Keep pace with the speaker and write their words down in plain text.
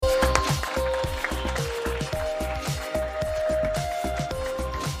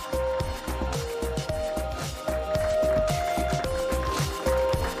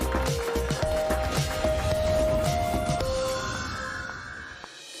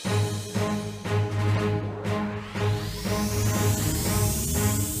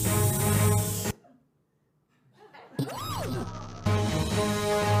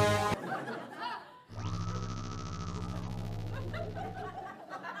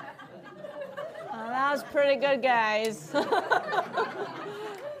That was pretty good, guys.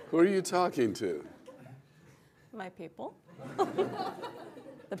 Who are you talking to? My people.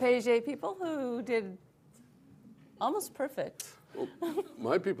 The Page 8 people who did almost perfect. Well,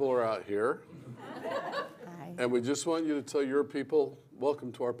 my people are out here, Hi. and we just want you to tell your people,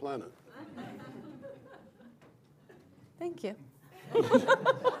 welcome to our planet. Thank you.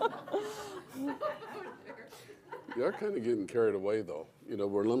 You are kind of getting carried away, though. You know,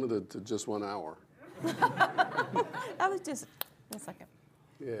 we're limited to just 1 hour. I was just, a second.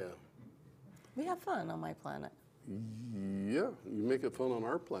 Yeah. We have fun on my planet. Yeah, you make it fun on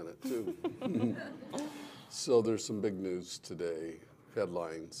our planet, too. So there's some big news today,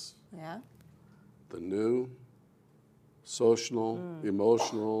 headlines. Yeah? The new social,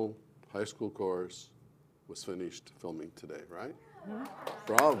 emotional high school course was finished filming today, right?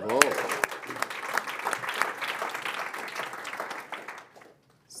 Bravo.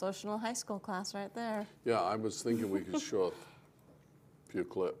 Social high school class right there. Yeah, I was thinking we could show a few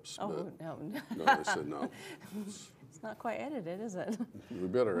clips, Oh, but no. no, I said no. It's not quite edited, is it? We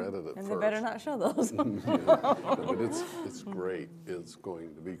better edit it And first. they better not show those. Yeah. No, but it's great. It's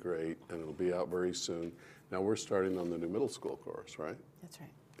going to be great, and it'll be out very soon. Now we're starting on the new middle school course, right? That's right.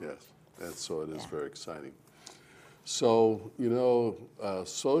 Yes, and so it is Yeah. very exciting. So, you know,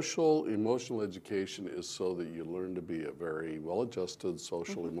 social emotional education is so that you learn to be a very well-adjusted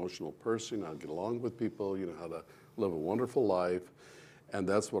social emotional person, how to get along with people, you know, how to live a wonderful life, and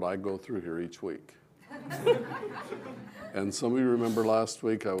that's what I go through here each week. And some of you remember last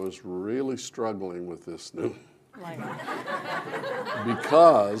week I was really struggling with this new Like,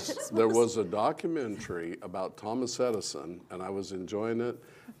 because there was a documentary about Thomas Edison, and I was enjoying it,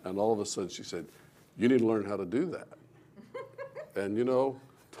 and all of a sudden she said, you need to learn how to do that. And you know,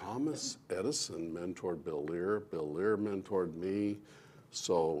 Thomas Edison mentored Bill Lear mentored me,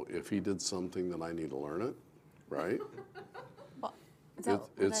 so if he did something, then I need to learn it, right? well, is that what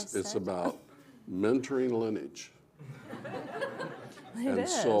I It's said? about mentoring lineage. It And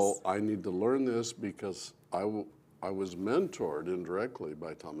is. so I need to learn this because I was mentored indirectly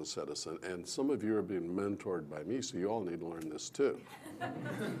by Thomas Edison, and some of you are being mentored by me, so you all need to learn this too.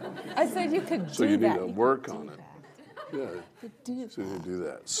 I said you could So do you that. need to You work could on do it. that. Yeah, You could do so you that. need to do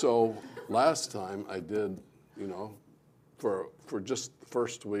that. So last time I did, you know, for just the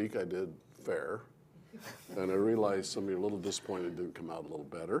first week I did fair, and I realized some of you are a little disappointed it didn't come out a little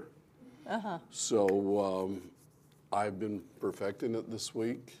better. So I've been perfecting it this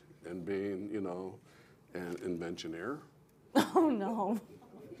week and being, you know, an inventioneer. Oh, no.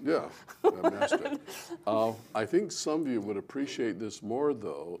 Yeah, I mastered it. I think some of you would appreciate this more,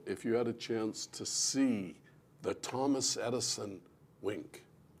 though, if you had a chance to see the Thomas Edison wink.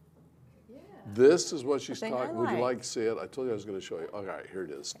 Yeah. This is what she's thing I talking. Would you like. like to see it? I told you I was going to show you. All right, here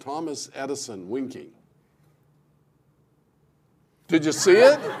it is. Thomas Edison winking. Did you see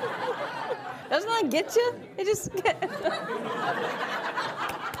it? Doesn't that get you? It just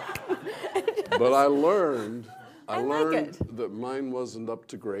But I learned I like it. that mine wasn't up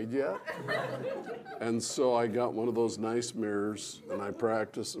to grade yet. And so I got one of those nice mirrors, and I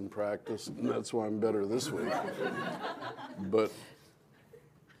practiced, and that's why I'm better this week. But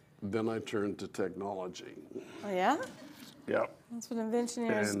then I turned to technology. Oh, yeah? Yep. That's what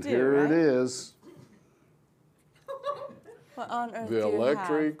inventioneers And do, here right? it is, What on earth do the you have?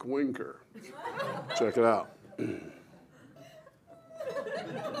 electric winker. Check it out.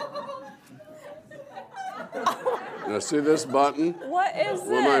 Now see this button? What is this?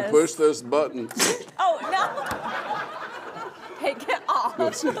 When I push this button, Oh, no. Take it off.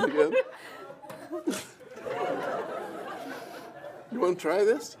 you'll see it again. You want to try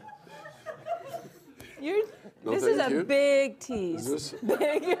this? You're, No, this is thank a you. big tease. Is this?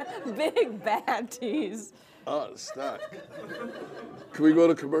 Big bad tease. Oh, it's stuck. Can we go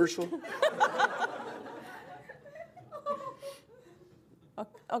to commercial?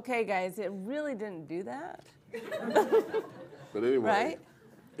 Okay, guys, it really didn't do that, But anyway, right?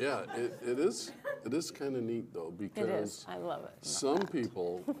 yeah, it is kind of neat though, It is. because I love it. some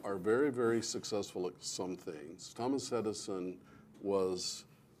people are very, very successful at some things. Thomas Edison was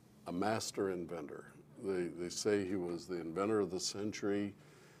a master inventor. They say he was the inventor of the century,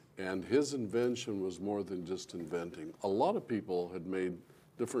 and his invention was more than just inventing. A lot of people had made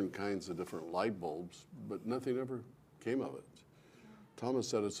different kinds of different light bulbs, but nothing ever came of it.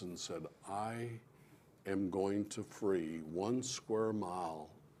 Thomas Edison said, I am going to free 1 square mile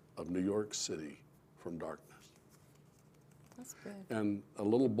of New York City from darkness. That's good. And a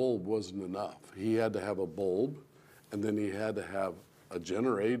little bulb wasn't enough. He had to have a bulb, and then he had to have a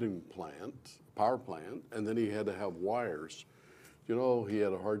generating plant, power plant, and then he had to have wires. You know, he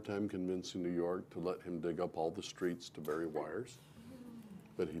had a hard time convincing New York to let him dig up all the streets to bury wires,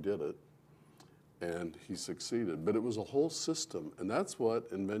 but he did it, and he succeeded. But it was a whole system, and that's what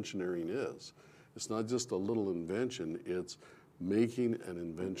inventioneering is. It's not just a little invention, it's making an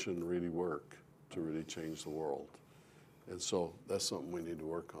invention really work to really change the world. And so that's something we need to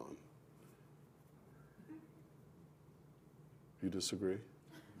work on. You disagree?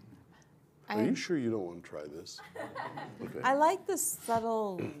 Are you sure you don't want to try this? Okay. I like the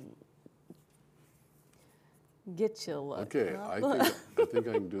subtle get you look. Okay, I think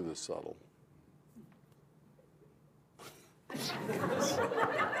I can do this subtle.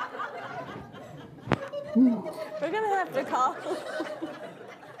 We're gonna have to call.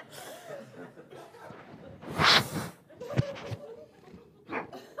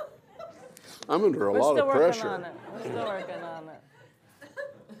 I'm under a We're lot still of working pressure. on it. We're still working on it.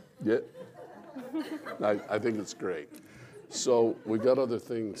 Yeah. I think it's great. So we got other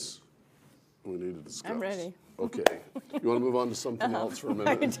things we need to discuss. I'm ready. Okay. You want to move on to something else for a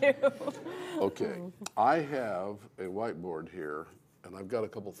minute? I do. Okay. I have a whiteboard here, and I've got a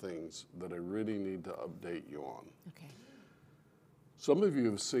couple things that I really need to update you on. Okay. Some of you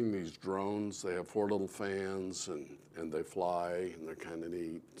have seen these drones. They have 4 little fans, and they fly, and they're kind of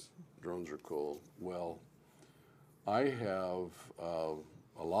neat. Drones are cool. Well, I have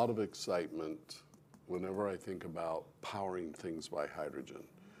a lot of excitement whenever I think about powering things by hydrogen.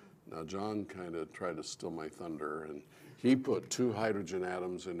 Now, John kind of tried to steal my thunder, and he put 2 hydrogen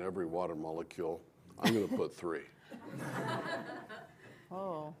atoms in every water molecule. I'm going to put 3.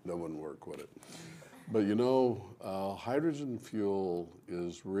 Oh. That wouldn't work, would it? But you know, hydrogen fuel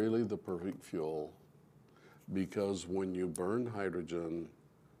is really the perfect fuel because when you burn hydrogen,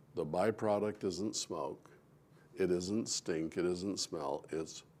 the byproduct isn't smoke, it isn't stink, it isn't smell,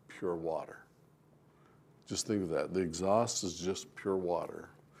 it's pure water. Just think of that. The exhaust is just pure water.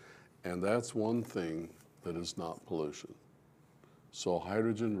 And that's one thing that is not pollution. So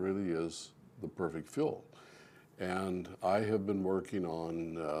hydrogen really is the perfect fuel. And I have been working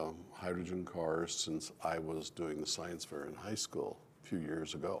on hydrogen cars since I was doing the science fair in high school a few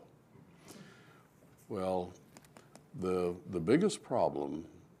years ago. Well, the biggest problem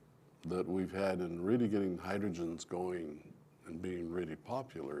that we've had in really getting hydrogens going and being really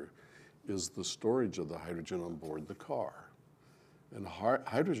popular is the storage of the hydrogen on board the car. And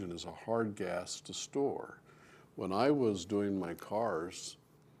hydrogen is a hard gas to store. When I was doing my cars,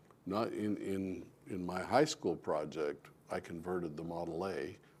 not in my high school project, I converted the Model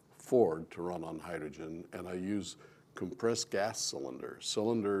A Ford to run on hydrogen, and I used compressed gas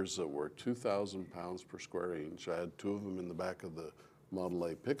cylinders that were 2,000 pounds per square inch. I had 2 of them in the back of the Model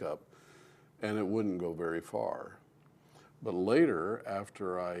A pickup, and it wouldn't go very far. But later,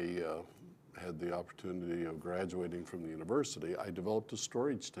 after I had the opportunity of graduating from the university, I developed a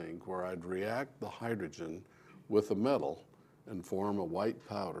storage tank where I'd react the hydrogen with a metal and form a white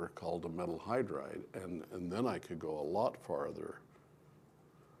powder called a metal hydride, and then I could go a lot farther.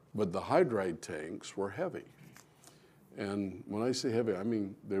 But the hydride tanks were heavy. And when I say heavy, I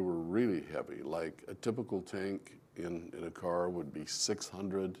mean they were really heavy. Like a typical tank in a car would be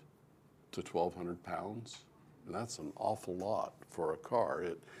 600 to 1,200 pounds. And that's an awful lot for a car.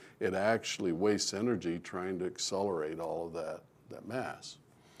 It actually wastes energy trying to accelerate all of that mass.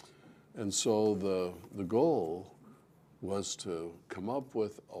 And so the goal was to come up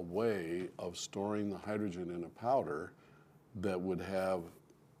with a way of storing the hydrogen in a powder that would have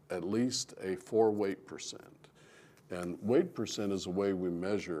at least a 4 weight percent. And weight percent is a way we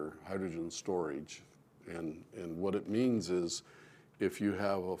measure hydrogen storage. And what it means is if you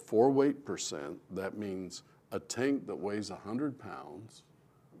have a 4 weight percent, that means a tank that weighs 100 pounds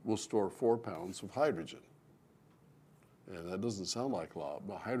will store 4 pounds of hydrogen. And that doesn't sound like a lot,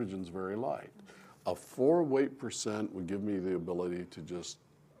 but hydrogen's very light. A 4 weight percent would give me the ability to just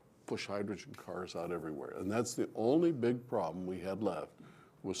push hydrogen cars out everywhere. And that's the only big problem we had left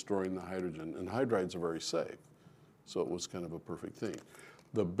was storing the hydrogen. And hydrides are very safe. So it was kind of a perfect thing.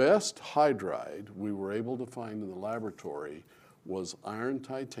 The best hydride we were able to find in the laboratory was iron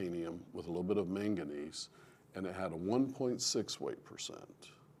titanium with a little bit of manganese, and it had a 1.6 weight percent.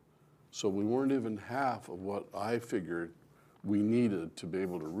 So we weren't even half of what I figured we needed to be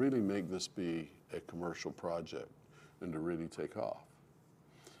able to really make this be a commercial project and to really take off.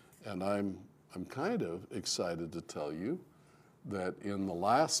 And I'm kind of excited to tell you that in the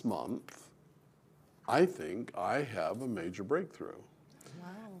last month, I think I have a major breakthrough. Wow.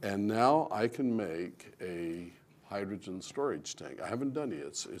 And now I can make a hydrogen storage tank. I haven't done it.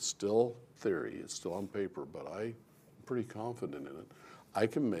 It's still theory. It's still on paper, but I'm pretty confident in it. I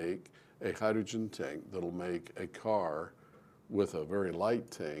can make a hydrogen tank that'll make a car with a very light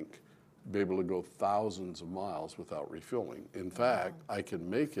tank, be able to go thousands of miles without refueling. In fact, I can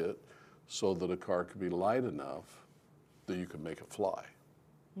make it so that a car could be light enough that you could make it fly.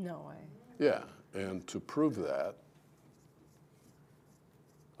 No way. Yeah, and to prove that,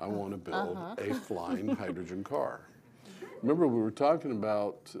 I want to build a flying hydrogen car. Remember, we were talking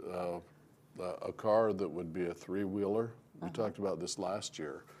about a car that would be a three-wheeler. We talked about this last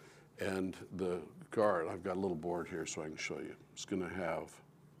year. And the car, and I've got a little board here so I can show you. It's going to have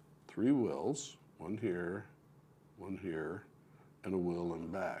 3 wheels, one here, and a wheel in the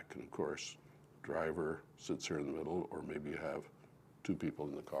back. And of course, driver sits here in the middle, or maybe you have 2 people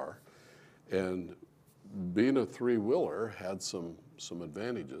in the car. And being a three-wheeler had some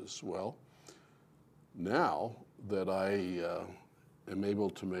advantages. Well, now that I am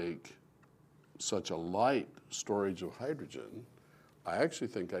able to make such a light storage of hydrogen, I actually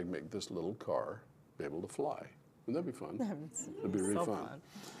think I can make this little car be able to fly. Wouldn't that be fun? It'd be really So fun.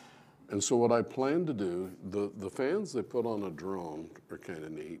 And so what I plan to do, the fans they put on a drone are kind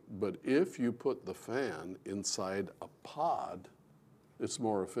of neat, but if you put the fan inside a pod, it's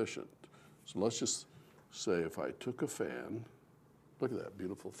more efficient. So let's just say if I took a fan, look at that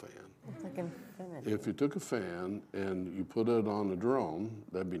beautiful fan. It's like infinity. If you took a fan and you put it on a drone,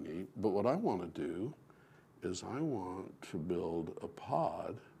 that'd be neat. But what I want to do is I want to build a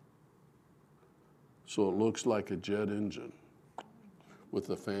pod so it looks like a jet engine with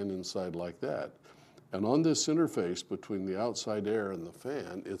the fan inside like that. And on this interface between the outside air and the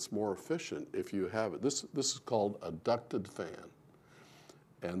fan, it's more efficient if you have it. This is called a ducted fan.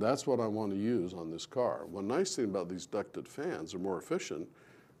 And that's what I want to use on this car. One nice thing about these ducted fans, they're more efficient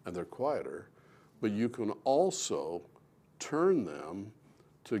and they're quieter, but you can also turn them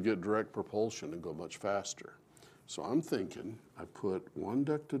to get direct propulsion and go much faster. So I'm thinking I put one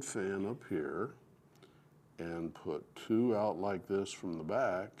ducted fan up here and put 2 out like this from the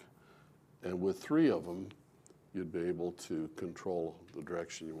back, and with 3 of them, you'd be able to control the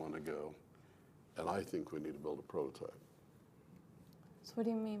direction you want to go. And I think we need to build a prototype. So what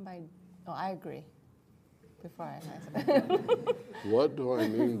do you mean by, oh, I agree. Before I answer. What do I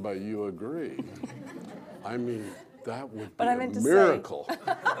mean by you agree? I mean, that would be I a meant to miracle.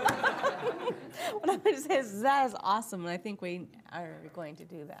 What I meant to say is that is awesome, and I think we are going to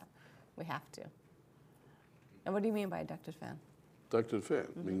do that. We have to. And what do you mean by a ducted fan? Ducted fan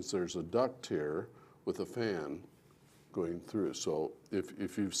means there's a duct here with a fan going through. So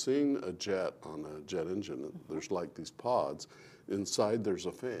if you've seen a jet on a jet engine, there's like these pods. Inside there's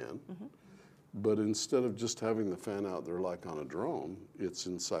a fan, but instead of just having the fan out there like on a drone, it's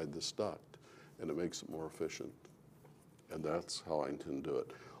inside this duct, and it makes it more efficient. And that's how I intend to do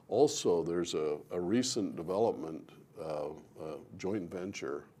it. Also, there's a recent development, joint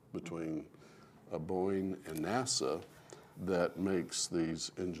venture between Boeing and NASA that makes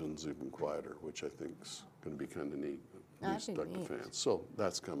these engines even quieter, which I think is going to be kind of neat. These ducted fans. So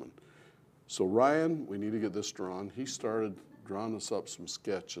that's coming. So Ryan, we need to get this drawn. He started drawing us up some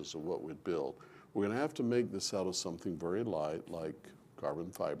sketches of what we'd build. We're going to have to make this out of something very light, like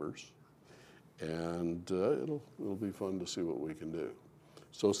carbon fibers, and it'll be fun to see what we can do.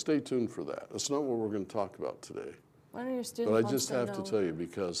 So stay tuned for that. That's not what we're going to talk about today. One of your students But I wants just have to know tell you,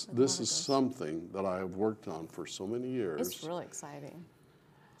 because this is something that I have worked on for so many years. It's really exciting.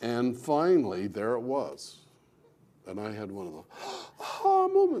 And finally, there it was. And I had one of the ah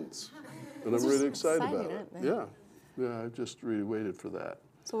moments. And I'm really excited about it. Aren't they? Yeah. Yeah, I just really waited for that.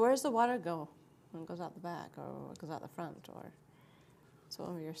 So where does the water go? When it goes out the back, or it goes out the front, or so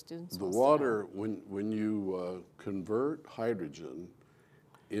one of your students The wants to know. water, when you convert hydrogen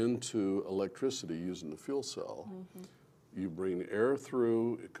into electricity using the fuel cell, you bring air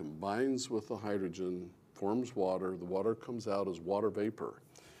through, it combines with the hydrogen, forms water. The water comes out as water vapor.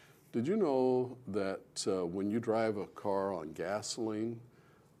 Did you know that when you drive a car on gasoline,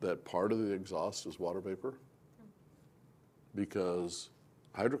 that part of the exhaust is water vapor? Because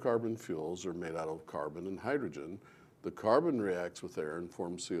hydrocarbon fuels are made out of carbon and hydrogen. The carbon reacts with air and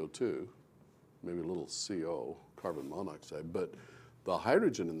forms CO2, maybe a little CO, carbon monoxide, but the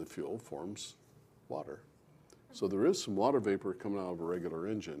hydrogen in the fuel forms water. So there is some water vapor coming out of a regular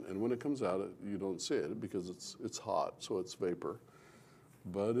engine, and when it comes out, you don't see it because it's hot, so it's vapor.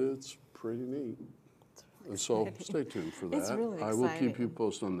 But it's pretty neat. And so stay tuned for that. It's really I will keep exciting. you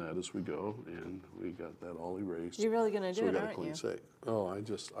posted on that as we go, and we got that all erased. You're really going to So do we it, got a aren't clean you? slate. Oh,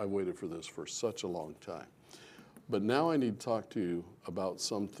 I waited for this for such a long time. But now I need to talk to you about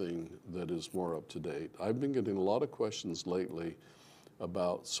something that is more up to date. I've been getting a lot of questions lately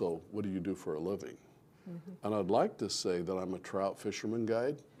about, so what do you do for a living? And I'd like to say that I'm a trout fisherman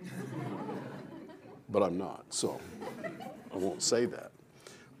guide, but I'm not. So I won't say that.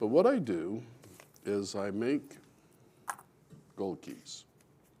 But what I do is I make gold keys.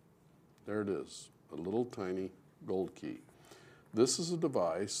 There it is, a little tiny gold key. This is a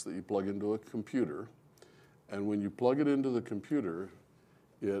device that you plug into a computer, and when you plug it into the computer,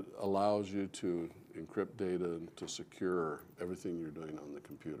 it allows you to encrypt data and to secure everything you're doing on the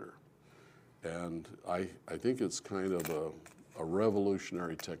computer. And I think it's kind of a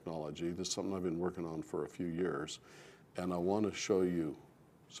revolutionary technology. This is something I've been working on for a few years, and I want to show you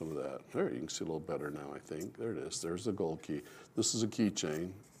some of that. There, you can see a little better now, I think. There it is. There's the gold key. This is a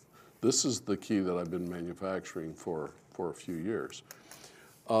keychain. This is the key that I've been manufacturing for a few years.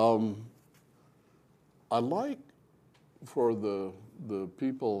 I like for the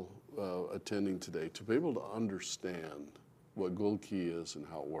people attending today to be able to understand what gold key is and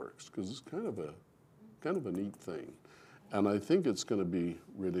how it works, because it's kind of a neat thing, and I think it's going to be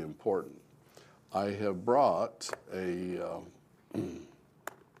really important. I have brought a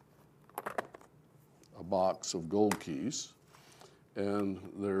box of gold keys, and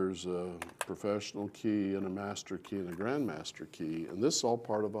there's a professional key and a master key and a grandmaster key, and this is all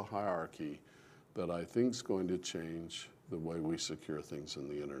part of a hierarchy that I think is going to change the way we secure things in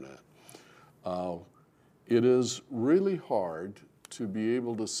the internet. It is really hard to be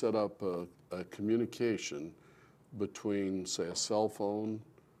able to set up a communication between, say, a cell phone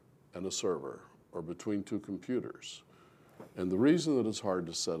and a server, or between two computers. And the reason that it's hard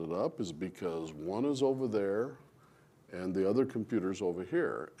to set it up is because one is over there and the other computer's over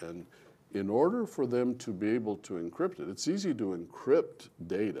here. And in order for them to be able to encrypt it, it's easy to encrypt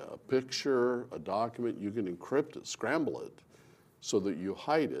data, a picture, a document, you can encrypt it, scramble it, so that you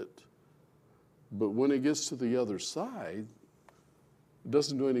hide it. But when it gets to the other side, it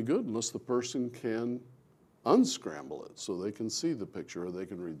doesn't do any good unless the person can unscramble it so they can see the picture or they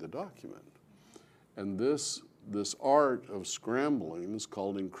can read the document. And this art of scrambling is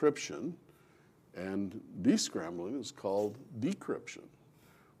called encryption, and descrambling is called decryption.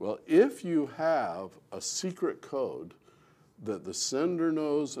 Well, if you have a secret code that the sender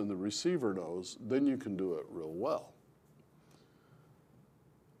knows and the receiver knows, then you can do it real well.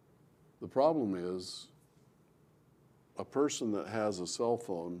 The problem is a person that has a cell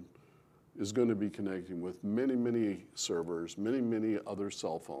phone is going to be connecting with many, many servers, many, many other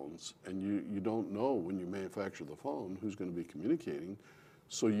cell phones, and you don't know when you manufacture the phone who's going to be communicating,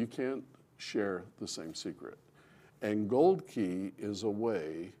 so you can't share the same secret. And Gold Key is a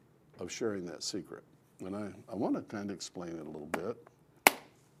way of sharing that secret. And I want to kind of explain it a little bit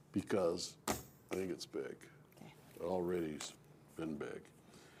because I think it's big. Okay. It already's been big.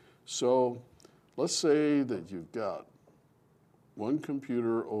 So let's say that you've got one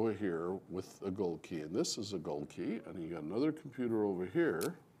computer over here with a gold key, and this is a gold key, and you got another computer over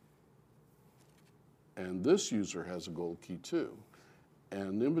here, and this user has a gold key too.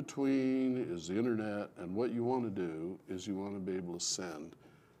 And in between is the internet, and what you want to do is you want to be able to send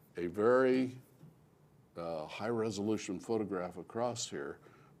a very high-resolution photograph across here,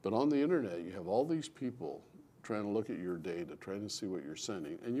 but on the internet you have all these people trying to look at your data, trying to see what you're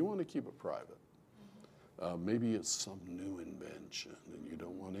sending, and you want to keep it private. Maybe it's some new invention, and you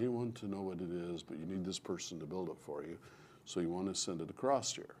don't want anyone to know what it is, but you need this person to build it for you, so you want to send it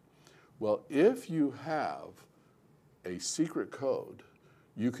across here. Well, if you have a secret code,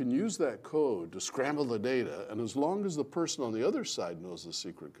 you can use that code to scramble the data, and as long as the person on the other side knows the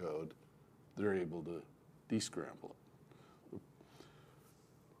secret code, they're able to descramble it.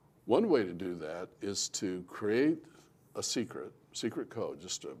 One way to do that is to create a secret code,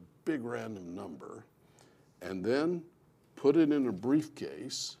 just a big random number, and then put it in a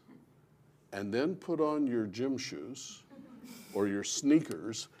briefcase, and then put on your gym shoes or your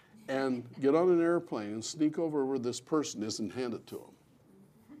sneakers and get on an airplane and sneak over where this person is and hand it to them.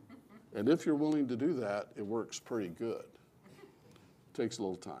 And if you're willing to do that, it works pretty good. It takes a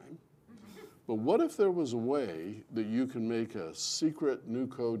little time. But what if there was a way that you can make a secret new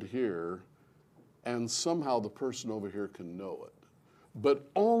code here and somehow the person over here can know it, but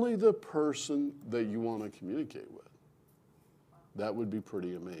only the person that you want to communicate with? That would be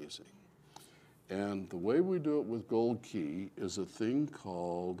pretty amazing. And the way we do it with Gold Key is a thing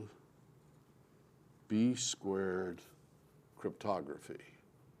called B-squared cryptography.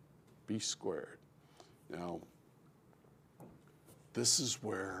 B-squared. Now, this is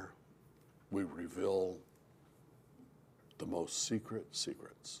where we reveal the most secret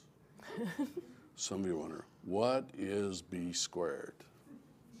secrets. Some of you wonder, what is B-squared?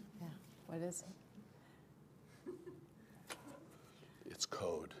 Yeah, what is it? It's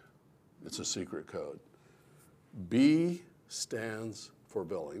code. It's a secret code. B stands for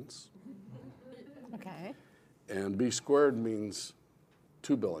Billings. Okay. And B squared means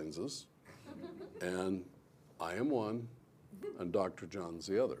two Billingses, and I am one, and Dr. John's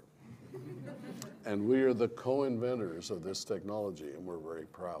the other. And we are the co-inventors of this technology, and we're very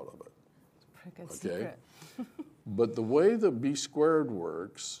proud of it. Pretty good Okay? secret. But the way that B squared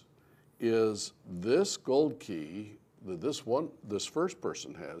works is this gold key that this first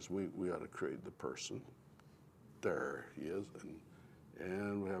person has, we ought to create the person. There he is,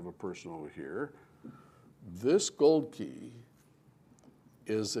 and we have a person over here. This gold key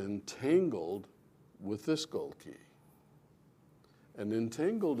is entangled with this gold key. And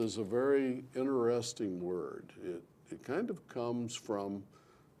entangled is a very interesting word. It kind of comes from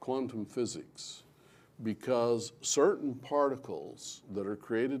quantum physics because certain particles that are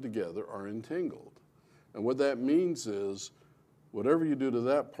created together are entangled. And what that means is whatever you do to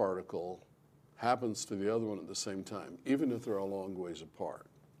that particle happens to the other one at the same time, even if they're a long ways apart.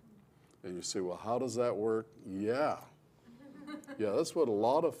 And you say, well, how does that work? Yeah, that's what a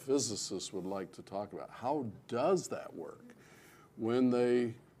lot of physicists would like to talk about. How does that work? When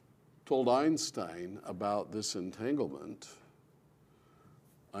they told Einstein about this entanglement,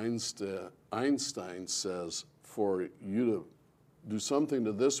 Einstein says, for you to do something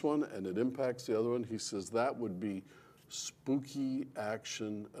to this one and it impacts the other one, he says that would be spooky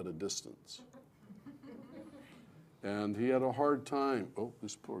action at a distance. And he had a hard time. Oh,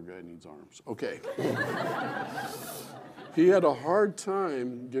 this poor guy needs arms. Okay. He had a hard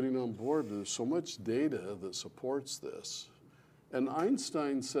time getting on board. There's so much data that supports this. And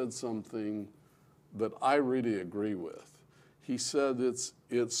Einstein said something that I really agree with. He said it's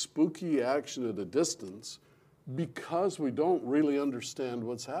spooky action at a distance because we don't really understand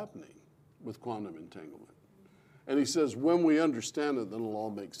what's happening with quantum entanglement. And he says when we understand it, then it'll all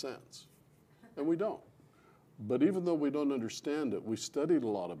make sense. And we don't. But even though we don't understand it, we studied a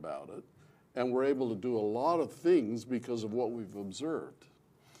lot about it, and we're able to do a lot of things because of what we've observed.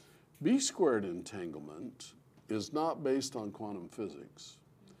 B squared entanglement is not based on quantum physics.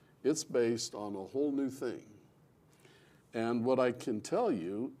 It's based on a whole new thing. And what I can tell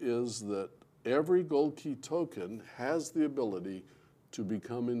you is that every gold key token has the ability to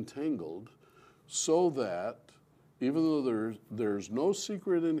become entangled so that even though there's no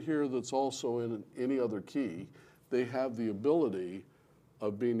secret in here that's also in any other key, they have the ability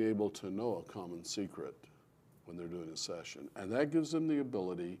of being able to know a common secret when they're doing a session. And that gives them the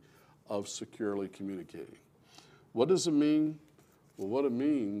ability of securely communicating. What does it mean? Well, what it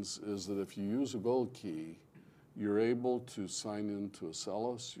means is that if you use a gold key, you're able to sign into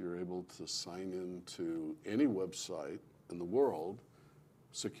Acellus, you're able to sign into any website in the world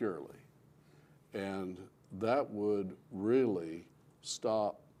securely. And that would really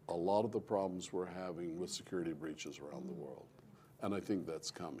stop a lot of the problems we're having with security breaches around the world. And I think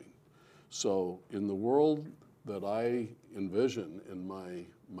that's coming. So in the world that I envision in my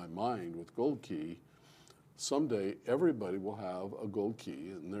mind with Gold Key, someday everybody will have a gold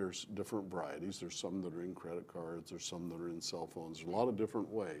key, and there's different varieties. There's some that are in credit cards, there's some that are in cell phones, there's a lot of different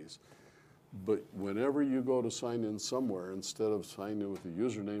ways. But whenever you go to sign in somewhere, instead of signing in with a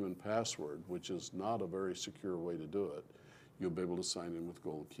username and password, which is not a very secure way to do it, you'll be able to sign in with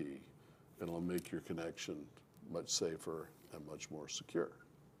Gold Key. And it'll make your connection much safer and much more secure.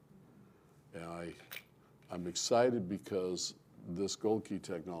 And I'm excited because this Gold Key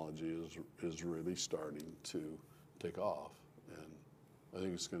technology is really starting to take off. And I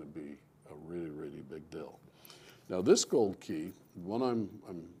think it's going to be a really, really big deal. Now this Gold Key, one I'm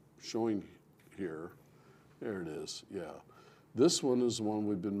showing here, there it is, yeah. This one is the one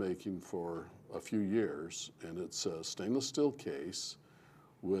we've been making for a few years, and it's a stainless steel case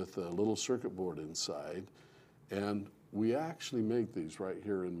with a little circuit board inside. And we actually make these right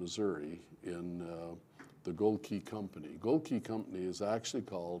here in Missouri in the Gold Key Company. Gold Key Company is actually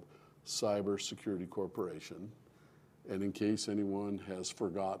called Cyber Security Corporation. And in case anyone has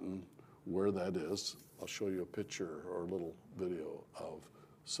forgotten where that is, I'll show you a picture or a little video of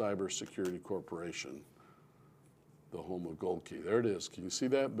Cyber Security Corporation, the home of Gold Key. There it is. Can you see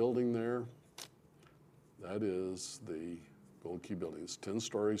that building there? That is the Gold Key building. It's 10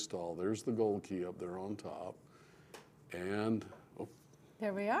 stories tall. There's the Gold Key up there on top. And oh,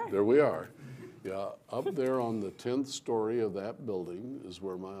 There we are. there we are. Yeah, up there on the 10th story of that building is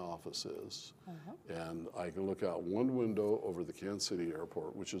where my office is. And I can look out one window over the Kansas City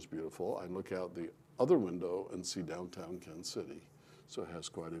airport, which is beautiful. I look out the other window and see downtown Kansas City. So it has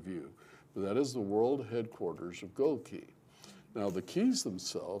quite a view. But that is the world headquarters of Gold Key. Now the keys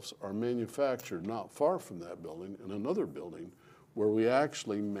themselves are manufactured not far from that building in another building where we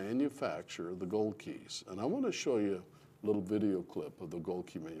actually manufacture the gold keys. And I want to show you a little video clip of the Gold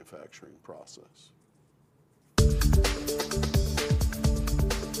Key manufacturing process.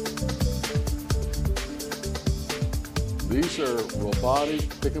 These are robotic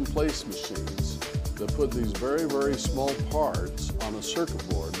pick-and-place machines that put these very, very small parts on a circuit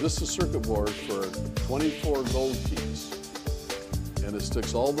board. This is a circuit board for 24 gold keys. And it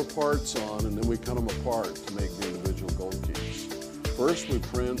sticks all the parts on, and then we cut them apart to make the individual gold keys. First, we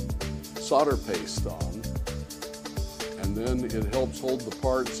print solder paste on, and then it helps hold the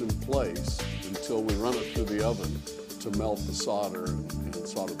parts in place until we run it through the oven to melt the solder and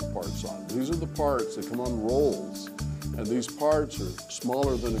solder the parts on. These are the parts that come on rolls. And these parts are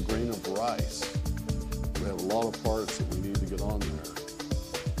smaller than a grain of rice. We have a lot of parts that we need to get on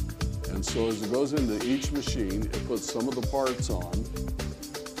there. And so as it goes into each machine, it puts some of the parts on,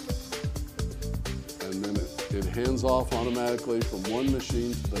 and then it hands off automatically from one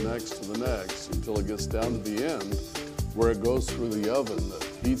machine to the next until it gets down to the end where it goes through the oven that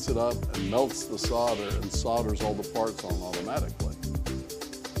heats it up and melts the solder and solders all the parts on automatically.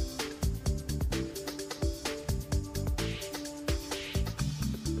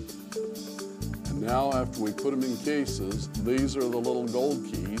 Now, after we put them in cases, these are the little gold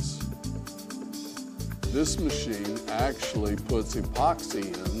keys. This machine actually puts epoxy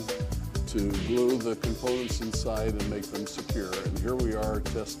in to glue the components inside and make them secure. And here we are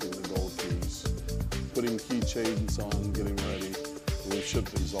testing the gold keys, putting keychains on, getting ready. We've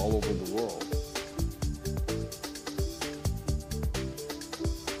shipped these all over the world.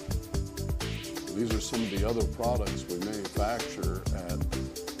 These are some of the other products we manufacture at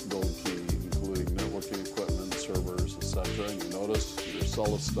Gold Key, including networking equipment, servers, etc. And you notice your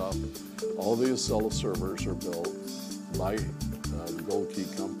Acela stuff. All the Acela servers are built by the Gold Key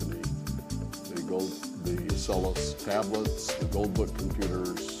company. The Acela tablets, the Goldbook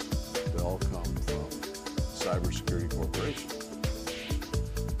computers, they all come from Cybersecurity Corporation.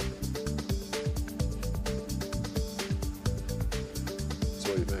 So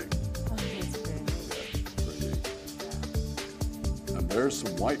what do you think? Oh, that's very neat. Yeah, pretty neat. And there's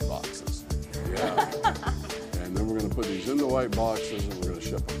some white boxes. Yeah. And then we're going to put these into white boxes and we're going to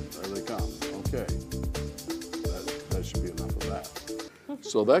ship them. There they come. Okay. That should be enough of that.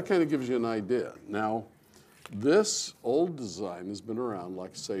 So that kind of gives you an idea. Now, this old design has been around,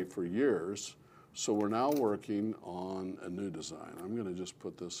 like I say, for years. So we're now working on a new design. I'm going to just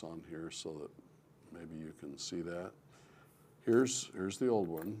put this on here so that maybe you can see that. Here's the old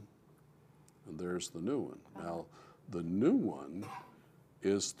one, and there's the new one. Now, the new one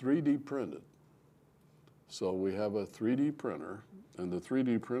is 3D printed. So we have a 3D printer, and the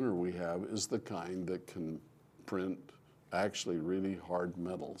 3D printer we have is the kind that can print actually really hard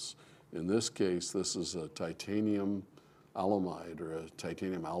metals. In this case, this is a titanium alamide or a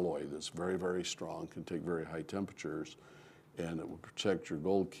titanium alloy that's very, very strong, can take very high temperatures, and it will protect your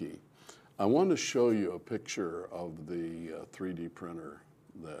gold key. I want to show you a picture of the 3D printer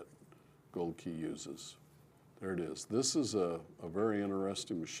that Gold Key uses. There it is. This is a very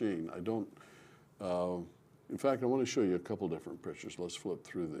interesting machine. In fact, I want to show you a couple different pictures. Let's flip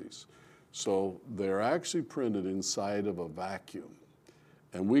through these. So they're actually printed inside of a vacuum.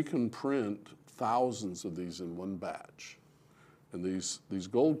 And we can print thousands of these in one batch. And these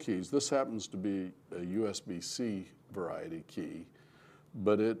gold keys, this happens to be a USB-C variety key,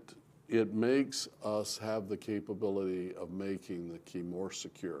 but it makes us have the capability of making the key more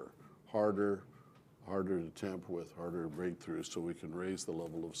secure, harder to tamper with, harder to break through, so we can raise the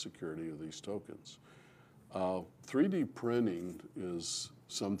level of security of these tokens. 3D printing is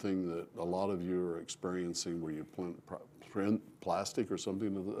something that a lot of you are experiencing where you print plastic or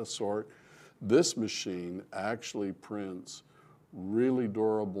something of the sort. This machine actually prints really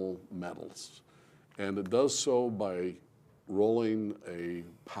durable metals. And it does so by rolling a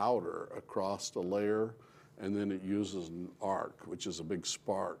powder across the layer, and then it uses an arc, which is a big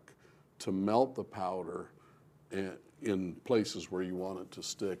spark, to melt the powder in places where you want it to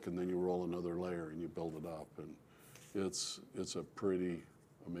stick, and then you roll another layer and you build it up. And it's a pretty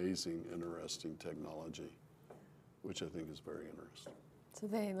amazing, interesting technology, which I think is very interesting. So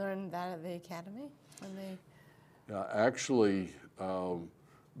they learned that at the academy when they... Yeah, actually,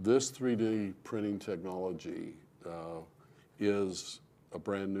 this 3D printing technology is a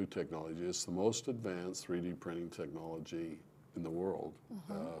brand new technology. It's the most advanced 3D printing technology in the world.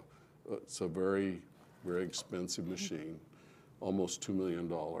 It's a very, very expensive machine, almost $2 million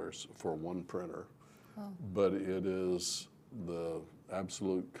for one printer. But it is the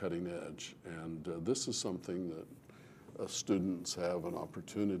absolute cutting edge. And this is something that students have an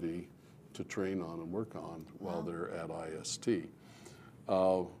opportunity to train on and work on while they're at IST.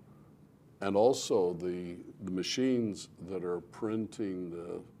 And also the machines that are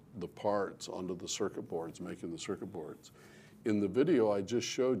printing the parts onto the circuit boards, making the circuit boards. In the video I just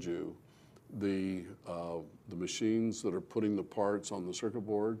showed you, the machines that are putting the parts on the circuit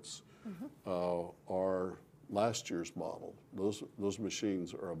boards are last year's model. Those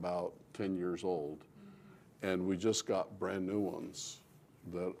machines are about 10 years old, and we just got brand new ones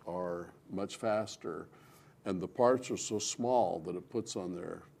that are much faster, and the parts are so small that it puts on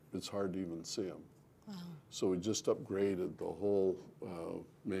there, it's hard to even see them. Wow. So we just upgraded the whole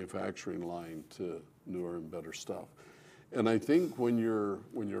manufacturing line to newer and better stuff. And I think when you're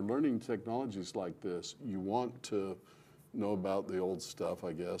learning technologies like this, you want to know about the old stuff,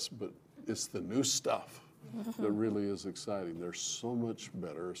 I guess, but it's the new stuff that really is exciting. They're so much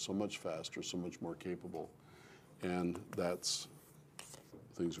better, so much faster, so much more capable. And that's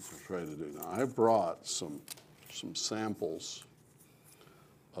things that we're trying to do. Now, I brought some samples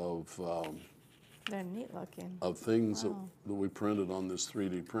of they're neat looking. Of things that we printed on this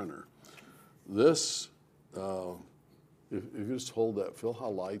 3D printer. This, if you just hold that, feel how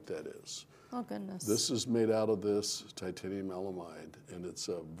light that is. Oh, goodness. This is made out of this titanium aluminide, and it's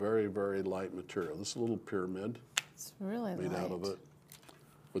a very, very light material. This is a little pyramid. It's really made light. out of it.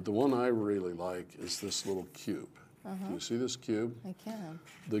 But the one I really like is this little cube. Can you see this cube? I can.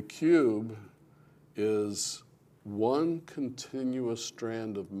 The cube is one continuous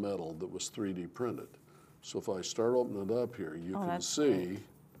strand of metal that was 3D printed. So if I start opening it up here, you can see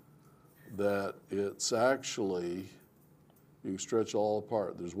that it's actually, you can stretch all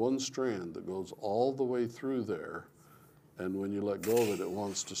apart. There's one strand that goes all the way through there, and when you let go of it, it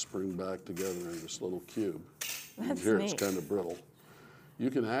wants to spring back together in this little cube. And here it's kind of brittle. You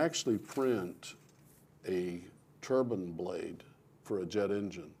can actually print a turbine blade for a jet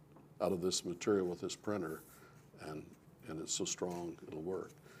engine out of this material with this printer, and it's so strong it'll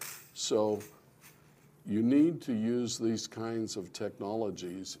work. So you need to use these kinds of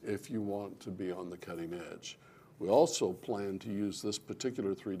technologies if you want to be on the cutting edge. We also plan to use this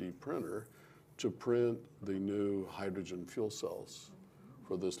particular 3D printer to print the new hydrogen fuel cells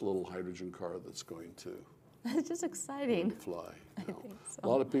for this little hydrogen car that's going to It's just exciting. fly. I think so. A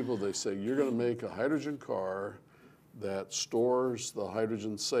lot of people, they say, you're going to make a hydrogen car that stores the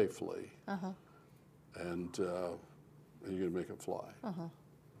hydrogen safely, and you're going to make it fly.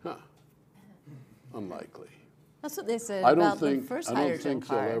 Huh. Unlikely. That's what they said I don't about think, the first I don't hydrogen think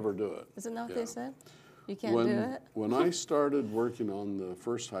car. you'll ever do it. Isn't that what Yeah. they said? You can't do it? When I started working on the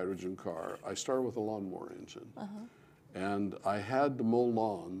first hydrogen car, I started with a lawnmower engine. And I had to mow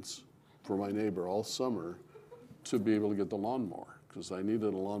lawns for my neighbor all summer to be able to get the lawnmower, because I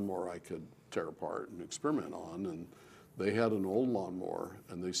needed a lawnmower I could tear apart and experiment on. And they had an old lawnmower,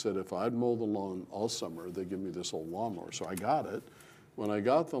 and they said if I'd mow the lawn all summer, they'd give me this old lawnmower. So I got it. When I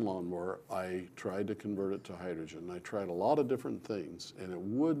got the lawnmower, I tried to convert it to hydrogen. I tried a lot of different things, and it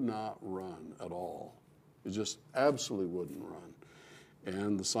would not run at all. It just absolutely wouldn't run.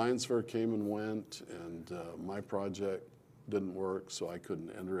 And the science fair came and went, and my project didn't work, so I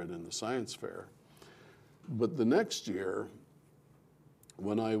couldn't enter it in the science fair. But the next year,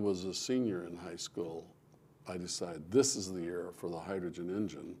 when I was a senior in high school, I decided this is the year for the hydrogen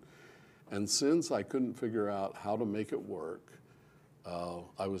engine. And since I couldn't figure out how to make it work,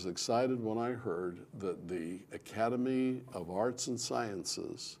 I was excited when I heard that the Academy of Arts and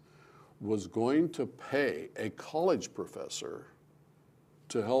Sciences was going to pay a college professor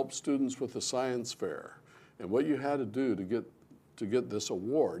to help students with the science fair. And what you had to do to get this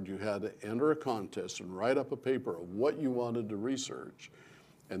award, you had to enter a contest and write up a paper of what you wanted to research.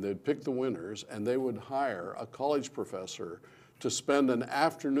 And they'd pick the winners, and they would hire a college professor to spend an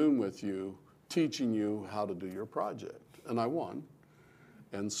afternoon with you teaching you how to do your project. And I won.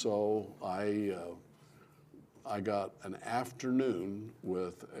 And so I got an afternoon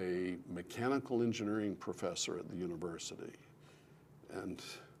with a mechanical engineering professor at the university. And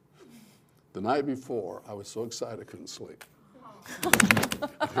the night before, I was so excited I couldn't sleep.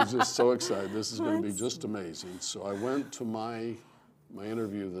 I was just so excited. This is going to be just amazing. So I went to my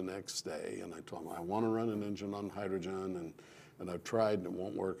interview the next day, and I told him I want to run an engine on hydrogen, and I've tried, and it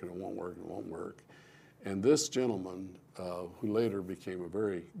won't work, and it won't work, and it won't work. And this gentleman, who later became a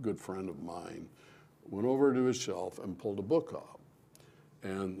very good friend of mine, went over to his shelf and pulled a book out.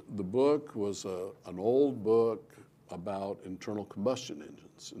 And the book was an old book about internal combustion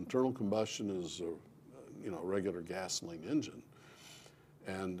engines. Internal combustion is a regular gasoline engine.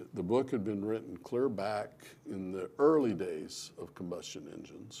 And the book had been written clear back in the early days of combustion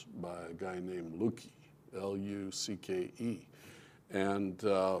engines by a guy named Lucke, L-U-C-K-E. And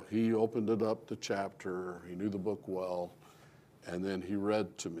he opened it up to chapter, he knew the book well, and then he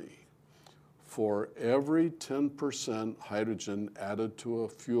read to me for every 10% hydrogen added to a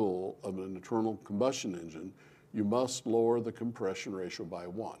fuel of an internal combustion engine, you must lower the compression ratio by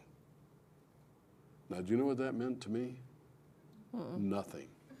 1. Now, do you know what that meant to me? Nothing.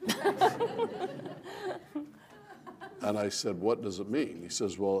 And I said, what does it mean? He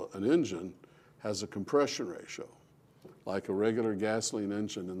says, well, an engine has a compression ratio. Like a regular gasoline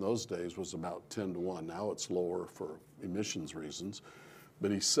engine in those days was about 10 to 1. Now it's lower for emissions reasons.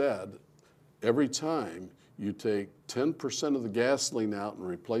 But he said, every time you take 10% of the gasoline out and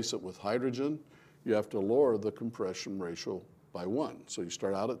replace it with hydrogen, you have to lower the compression ratio by 1. So you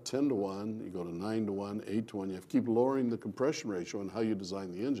start out at 10 to 1, you go to 9 to 1, 8 to 1. You have to keep lowering the compression ratio in how you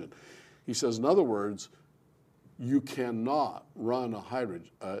design the engine. He says, in other words, you cannot run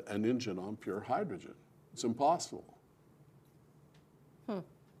an engine on pure hydrogen. It's impossible.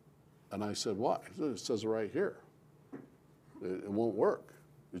 And I said, why? It says it right here. It won't work.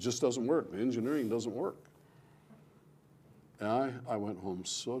 It just doesn't work. The engineering doesn't work. And I went home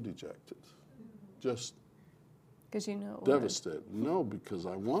so dejected, just Because you know it would. devastated. No, because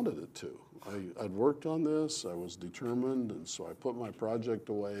I wanted it to. I'd worked on this, I was determined, and so I put my project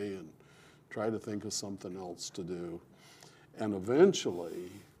away and tried to think of something else to do. And eventually,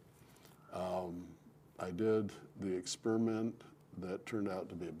 I did the experiment that turned out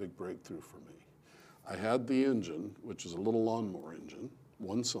to be a big breakthrough for me. I had the engine, which is a little lawnmower engine,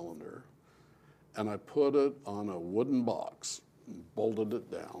 1 cylinder, and I put it on a wooden box, bolted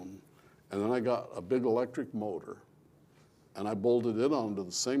it down, and then I got a big electric motor, and I bolted it onto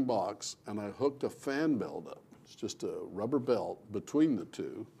the same box, and I hooked a fan belt up. It's just a rubber belt between the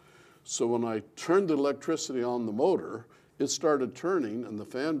two. So when I turned the electricity on the motor, it started turning, and the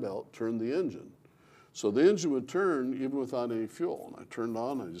fan belt turned the engine. So the engine would turn even without any fuel. And I turned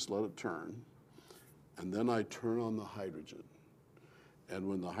on, I just let it turn. And then I turn on the hydrogen. And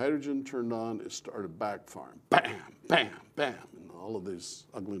when the hydrogen turned on, it started backfiring. Bam, bam, bam, and all of these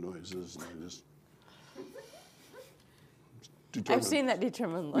ugly noises. And I just determined. I've seen that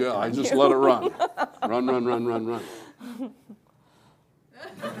determined look Yeah, I on just you. let it run. Run, run, run, run, run.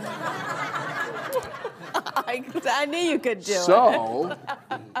 I knew you could do it. So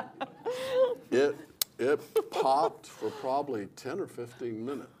it popped for probably 10 or 15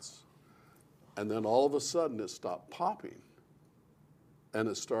 minutes. And then all of a sudden it stopped popping. And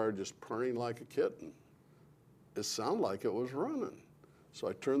it started just purring like a kitten. It sounded like it was running. So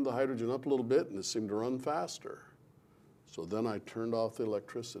I turned the hydrogen up a little bit and it seemed to run faster. So then I turned off the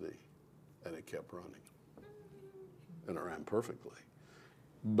electricity and it kept running. And it ran perfectly.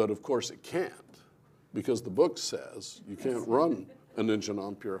 But of course it can't, because the book says you can't run an engine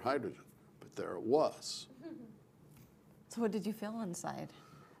on pure hydrogen. But there it was. So what did you feel inside?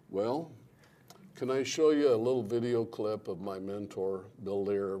 Well, can I show you a little video clip of my mentor, Bill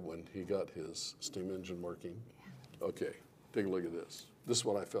Lear, when he got his steam engine working? Okay, take a look at this. This is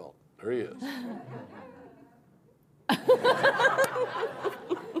what I felt. There he is.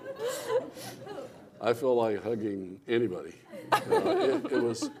 I feel like hugging anybody. It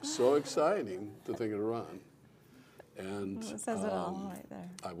was so exciting to think it'd run. And It says it all right there.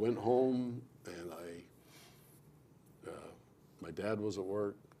 I went home and my dad was at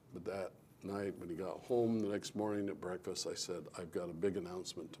work, but that night when he got home the next morning at breakfast, I said, I've got a big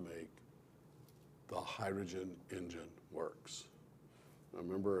announcement to make. The hydrogen engine works. I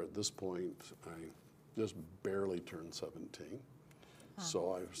remember at this point, I just barely turned 17.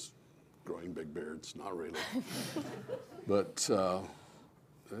 So I was growing big beards, not really. But,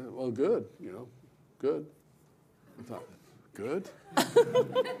 well, good, you know, good. I thought, good?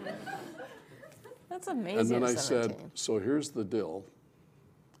 That's amazing. And then I at said, 17. so here's the deal.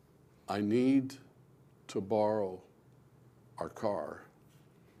 I need to borrow our car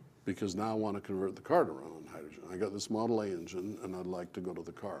because now I want to convert the car to run on hydrogen. I got this Model A engine and I'd like to go to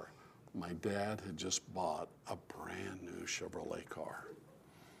the car. My dad had just bought a brand new Chevrolet car.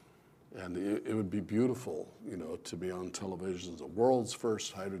 And it would be beautiful, you know, to be on television as the world's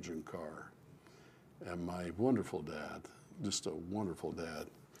first hydrogen car. And my wonderful dad, just a wonderful dad,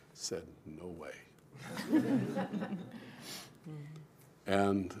 said, no way.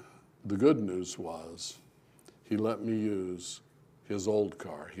 And the good news was he let me use his old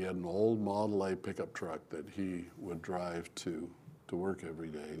car. He had an old Model A pickup truck that he would drive to work every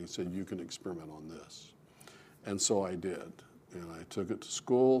day. And he said, you can experiment on this. And so I did. And I took it to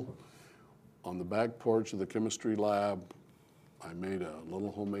school. On the back porch of the chemistry lab, I made a little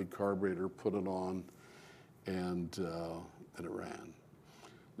homemade carburetor, put it on, and it ran.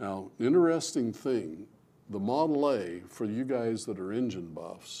 Now, the interesting thing, the Model A, for you guys that are engine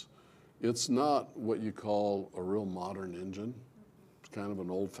buffs, it's not what you call a real modern engine. It's kind of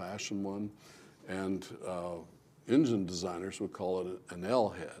an old-fashioned one. And engine designers would call it an L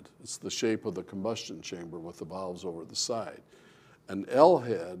head. It's the shape of the combustion chamber with the valves over the side. An L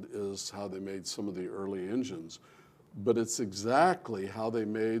head is how they made some of the early engines, but it's exactly how they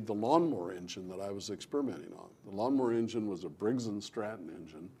made the lawnmower engine that I was experimenting on. The lawnmower engine was a Briggs & Stratton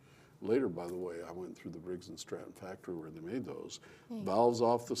engine. Later, by the way, I went through the Briggs & Stratton factory where they made those. Valves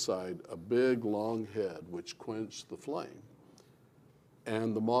off the side, a big long head which quenched the flame.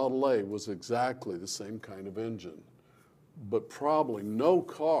 And the Model A was exactly the same kind of engine, but probably no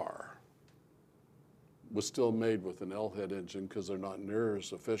car was still made with an L-head engine because they're not near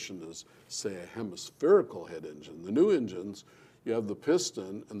as efficient as, say, a hemispherical head engine. The new engines, you have the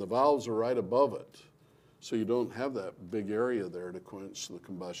piston and the valves are right above it. So you don't have that big area there to quench the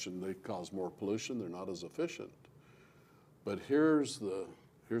combustion. They cause more pollution. They're not as efficient. But here's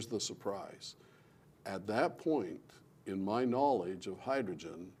the surprise. At that point, in my knowledge of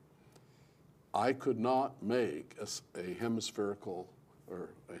hydrogen, I could not make a hemispherical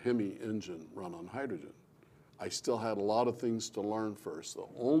or a Hemi engine run on hydrogen. I still had a lot of things to learn first. The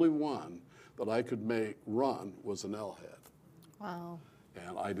only one that I could make run was an L-head. Wow.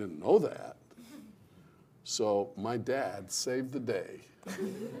 And I didn't know that. So my dad saved the day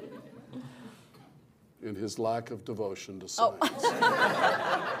in his lack of devotion to science.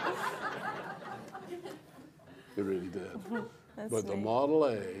 It really did. But the Model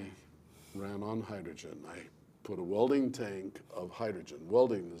A ran on hydrogen. I put a welding tank of hydrogen.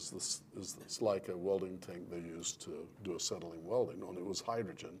 Welding is like a welding tank they used to do acetylene welding, only it was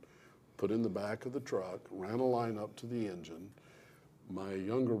hydrogen. Put in the back of the truck, ran a line up to the engine. My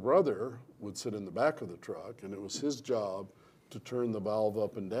younger brother would sit in the back of the truck, and it was his job to turn the valve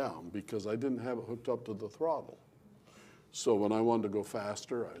up and down because I didn't have it hooked up to the throttle. So when I wanted to go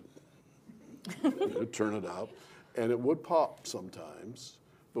faster, I'd turn it up, and it would pop sometimes,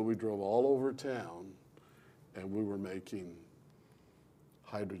 but we drove all over town, and we were making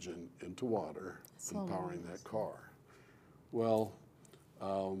hydrogen into water and powering that car. Well,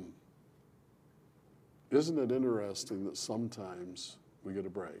 isn't it interesting that sometimes we get a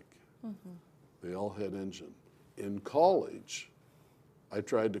break? The L-head engine. In college, I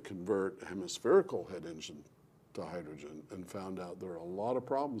tried to convert a hemispherical head engine to hydrogen and found out there are a lot of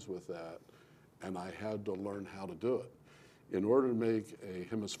problems with that, and I had to learn how to do it. In order to make a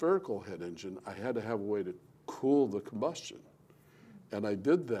hemispherical head engine, I had to have a way to cool the combustion. And I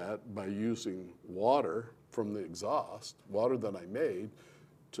did that by using water from the exhaust, water that I made,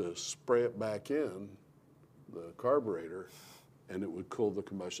 to spray it back in the carburetor, and it would cool the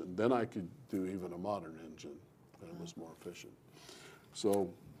combustion. Then I could do even a modern engine, and it was more efficient.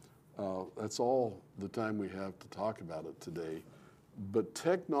 So that's all the time we have to talk about it today. But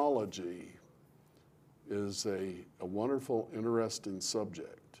technology is a wonderful, interesting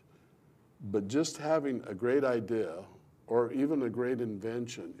subject. But just having a great idea or even a great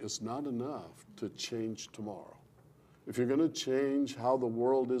invention is not enough to change tomorrow. If you're going to change how the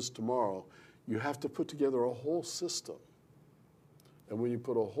world is tomorrow, you have to put together a whole system. And when you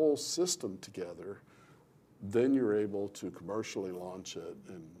put a whole system together, then you're able to commercially launch it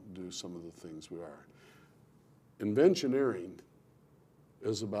and do some of the things we are. Inventioneering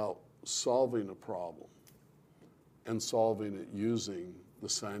is about solving a problem and solving it using the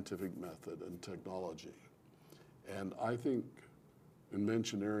scientific method and technology. And I think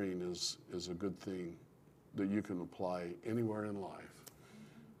inventioneering is a good thing that you can apply anywhere in life.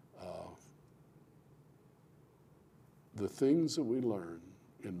 The things that we learn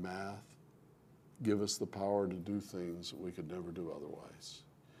in math give us the power to do things that we could never do otherwise.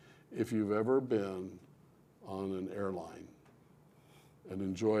 If you've ever been on an airline and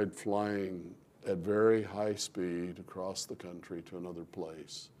enjoyed flying at very high speed across the country to another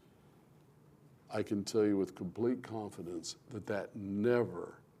place, I can tell you with complete confidence that that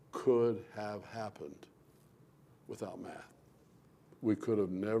never could have happened without math. We could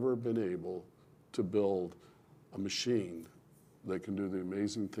have never been able to build a machine that can do the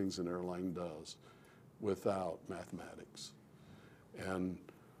amazing things an airline does without mathematics. And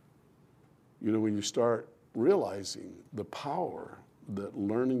you know, when you start realizing the power that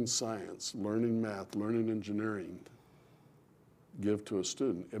learning science, learning math, learning engineering give to a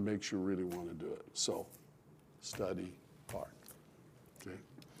student, it makes you really want to do it. So, study hard. Okay?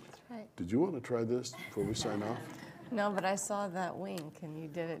 That's right. Did you want to try this before we sign off? No, but I saw that wink, and you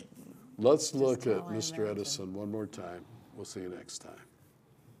did it. Let's look at how I Mr. imagine. Edison one more time. We'll see you next time.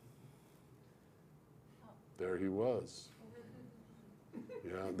 There he was.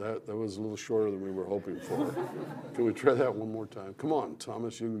 Yeah, that was a little shorter than we were hoping for. Can we try that one more time? Come on,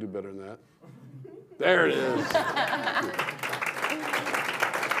 Thomas, you can do better than that. There it is.